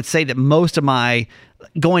friends, but I would say that most of my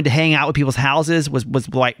going to hang out with people's houses was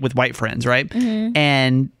white friends, right? Mm-hmm.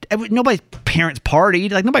 And nobody's parents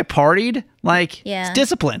partied. Like nobody partied. Like Yeah. it's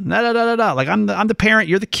discipline. Like I'm the parent,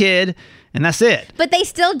 you're the kid, and that's it. But they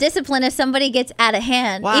still discipline if somebody gets out of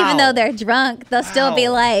hand. Wow. Even though they're drunk, they'll still be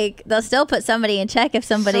Wow. like, they'll still put somebody in check if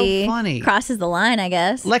somebody So funny. crosses the line, I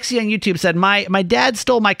guess. Lexi on YouTube said, my dad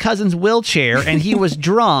stole my cousin's wheelchair and he was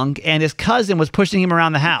drunk and his cousin was pushing him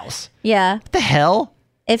around the house. Yeah. What the hell?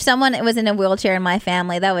 If someone was in a wheelchair in my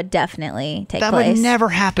family, that would definitely take That place. would never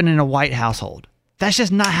happen in a white household. That's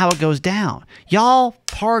just not how it goes down. Y'all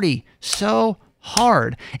party so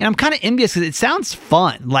hard. And I'm kind of envious because it sounds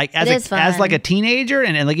fun. Like as like a teenager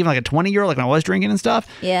and like even like a 20-year-old, like when I was drinking and stuff.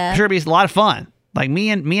 Yeah. I'm sure it'd be a lot of fun. Like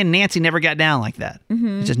me and Nancy never got down like that.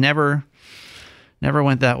 Mm-hmm. It just never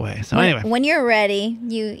went that way. So anyway. When you're ready,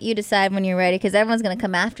 you decide when you're ready because everyone's going to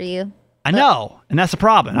come after you. I know. And that's the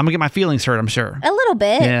problem. I'm going to get my feelings hurt, I'm sure. A little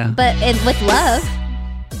bit. Yeah. But with love.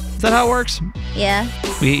 Is that how it works? Yeah.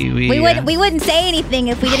 We wouldn't say anything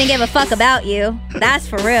if we didn't give a fuck about you. That's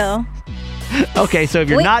for real. Okay, so if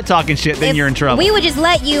you're not talking shit, then you're in trouble. We would just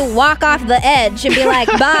let you walk off the edge and be like,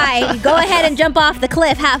 bye. Go ahead and jump off the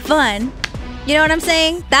cliff. Have fun. You know what I'm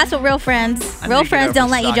saying? That's what real friends. Real friends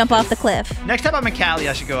don't let you jump off the cliff. Next time I'm in Cali,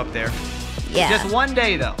 I should go up there. Yeah. Just one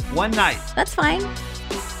day, though. One night. That's fine.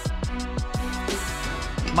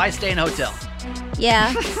 Might stay in a hotel.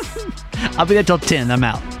 Yeah. I'll be there till 10. I'm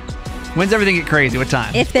out. When's everything get crazy? What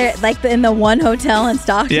time? If they're like in the one hotel in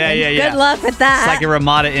Stockton. Yeah. Good luck with that. It's like a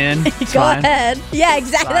Ramada Inn. It's Go fine. ahead. Yeah,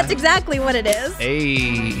 exactly. Fine. That's exactly what it is.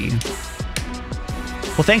 Hey.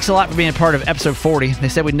 Well, thanks a lot for being a part of episode 40. They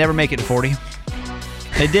said we'd never make it to 40.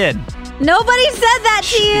 They did. Nobody said that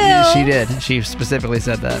to you. She did. She specifically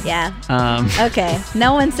said that. Yeah. Okay.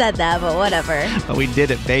 No one said that, but whatever. But we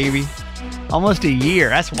did it, baby. Almost a year.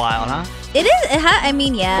 That's wild, huh? It is. I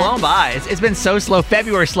mean, yeah. Blown by. It's been so slow.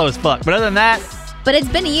 February slow as fuck. But other than that, But it's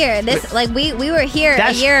been a year. This like we were here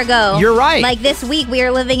a year ago. You're right. Like this week we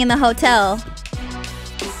were living in the hotel.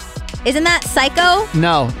 Isn't that psycho?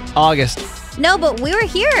 no, August. No, but we were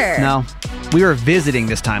here. No, we were visiting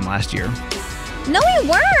this time last year. No, we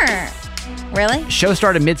weren't. Really? Show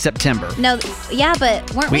started mid-September. No. Yeah,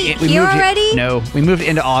 but weren't we, here moved already? No, we moved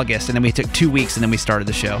into August, and then we took 2 weeks, and then we started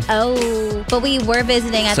the show. Oh, but we were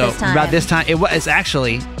visiting at so this time. about this time, it's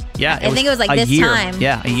actually, yeah. I think it was like a this year. time.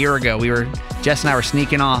 Yeah, a year ago. Jess and I were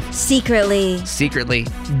sneaking off. Secretly,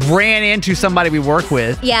 ran into somebody we work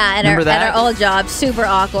with. Yeah, at our old job. Super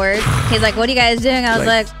awkward. He's like, what are you guys doing? I was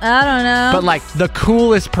like, I don't know. But like the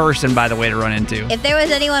coolest person, by the way, to run into. If there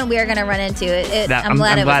was anyone we were going to run into, I'm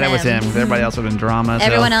glad it was him. Everybody else would have been drama.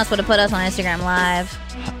 Everyone else would have put us on Instagram Live.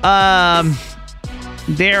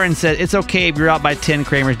 Darren said, it's okay if you're out by 10,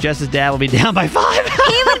 Kramers. Jess's dad will be down by 5.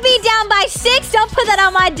 He would be down by 6. Don't put that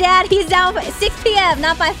on my dad. He's down by 6 p.m.,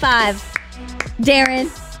 not by 5. Darren,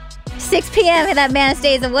 6 p.m. and that man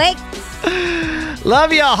stays awake.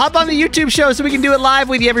 Love y'all. Hop on the YouTube show so we can do it live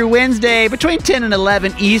with you every Wednesday between 10 and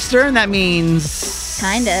 11 Eastern. That means...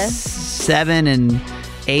 Kinda. 7 and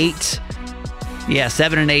 8. Yeah,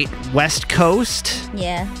 7 and 8 West Coast.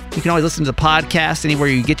 Yeah. You can always listen to the podcast anywhere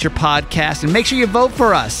you get your podcast. And make sure you vote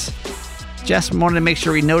for us. Jess wanted to make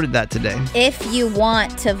sure we noted that today. If you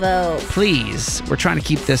want to vote. Please. We're trying to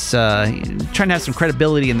keep this, trying to have some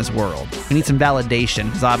credibility in this world. We need some validation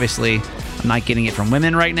because obviously I'm not getting it from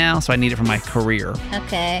women right now, so I need it from my career.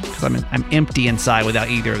 Okay. Because I'm empty inside without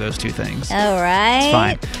either of those two things. All right. It's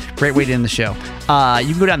fine. Great way to end the show. You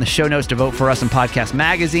can go down the show notes to vote for us in Podcast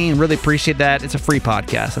Magazine. Really appreciate that. It's a free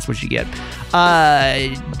podcast. That's what you get.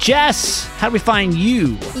 Jess, how do we find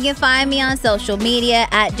you? You can find me on social media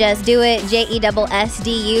at Just Do It,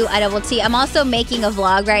 JESSDUITT. I'm also making a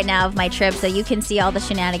vlog right now of my trip, so you can see all the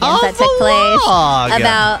shenanigans that took place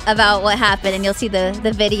about what happened, and you'll see the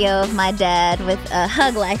video of my dad with a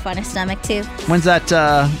hug life on his stomach too. When's that?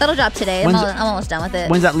 That'll drop today. I'm almost done with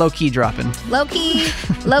it. When's that low key dropping? Low key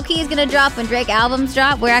is gonna drop when Drake albums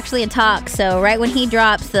drop. We're actually in talks, so right when he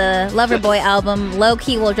drops the Loverboy album, Low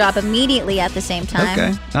Key will drop immediately at the same time.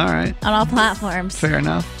 Okay, all right. On all platforms. Fair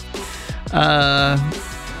enough.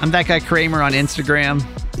 I'm that guy Kramer on Instagram,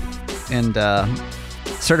 and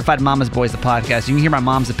Certified Mama's Boys, the podcast. You can hear my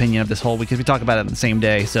mom's opinion of this whole week because we talk about it on the same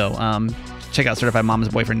day. So check out Certified Mama's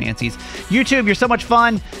Boy for Nancy's. YouTube, you're so much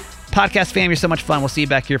fun. Podcast fam, you're so much fun. We'll see you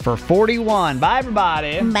back here for 41. Bye,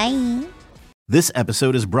 everybody. Bye. This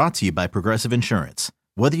episode is brought to you by Progressive Insurance.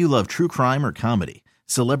 Whether you love true crime or comedy,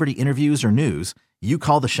 celebrity interviews or news, you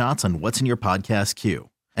call the shots on what's in your podcast queue.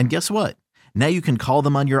 And guess what? Now you can call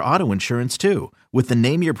them on your auto insurance too with the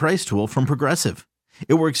Name Your Price tool from Progressive.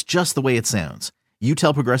 It works just the way it sounds. You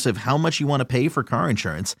tell Progressive how much you want to pay for car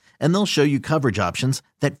insurance, and they'll show you coverage options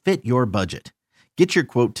that fit your budget. Get your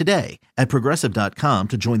quote today at Progressive.com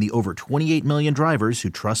to join the over 28 million drivers who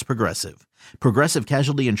trust Progressive. Progressive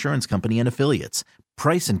Casualty Insurance Company and Affiliates.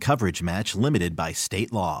 Price and coverage match limited by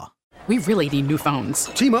state law. We really need new phones.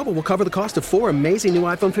 T-Mobile will cover the cost of 4 amazing new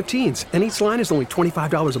iPhone 15s, and each line is only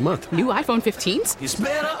 $25 a month. New iPhone 15s? It's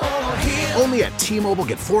better over here. Only at T-Mobile,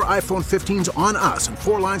 get 4 iPhone 15s on us and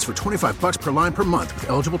 4 lines for $25 per line per month with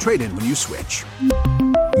eligible trade-in when you switch.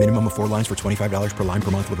 Minimum of 4 lines for $25 per line per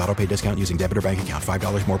month with autopay discount using debit or bank account.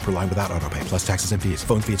 $5 more per line without autopay, plus taxes and fees.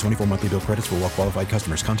 Phone fee at 24 monthly bill credits for well-qualified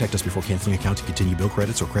customers. Contact us before canceling account to continue bill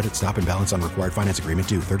credits or credit stop and balance on required finance agreement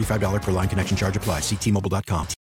due. $35 per line connection charge applies. See T-Mobile.com.